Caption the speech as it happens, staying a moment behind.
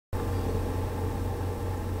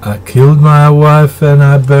I killed my wife and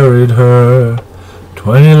I buried her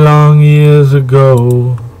 20 long years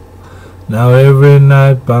ago. Now every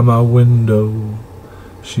night by my window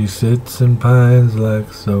she sits and pines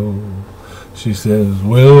like so. She says,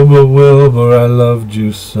 Wilbur, Wilbur, I loved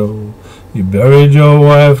you so. You buried your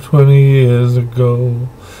wife 20 years ago.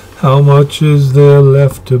 How much is there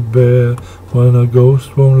left to bear when a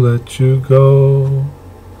ghost won't let you go?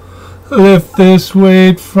 Lift this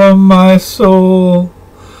weight from my soul.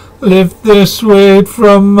 Lift this weight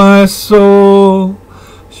from my soul.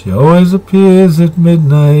 She always appears at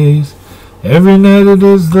midnight. Every night it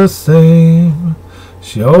is the same.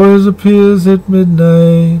 She always appears at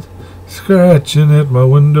midnight, scratching at my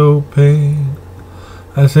window pane.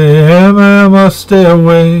 I say, Emma, I must stay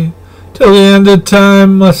away. Till the end of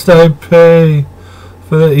time must I pay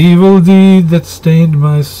for the evil deed that stained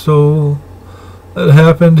my soul, that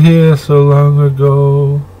happened here so long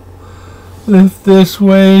ago. Lift this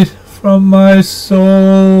weight from my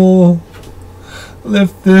soul.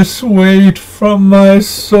 Lift this weight from my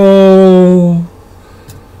soul.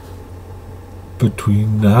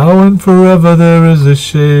 Between now and forever there is a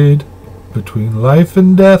shade. Between life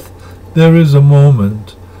and death there is a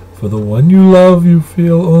moment. For the one you love you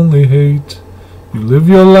feel only hate. You live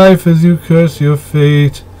your life as you curse your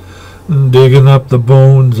fate, digging up the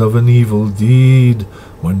bones of an evil deed.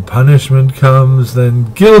 When punishment comes,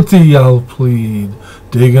 then guilty I'll plead,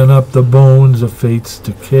 digging up the bones of fate's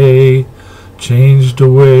decay, changed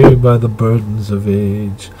away by the burdens of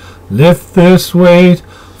age. Lift this weight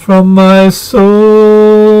from my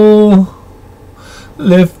soul.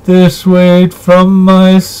 Lift this weight from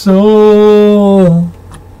my soul.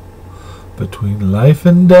 Between life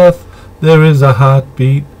and death there is a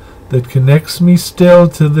heartbeat that connects me still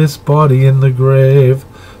to this body in the grave.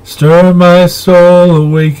 Stir my soul,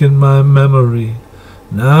 awaken my memory.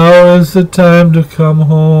 Now is the time to come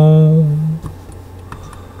home.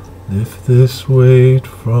 Lift this weight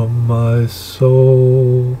from my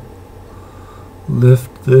soul.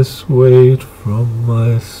 Lift this weight from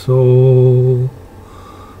my soul.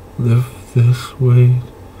 Lift this weight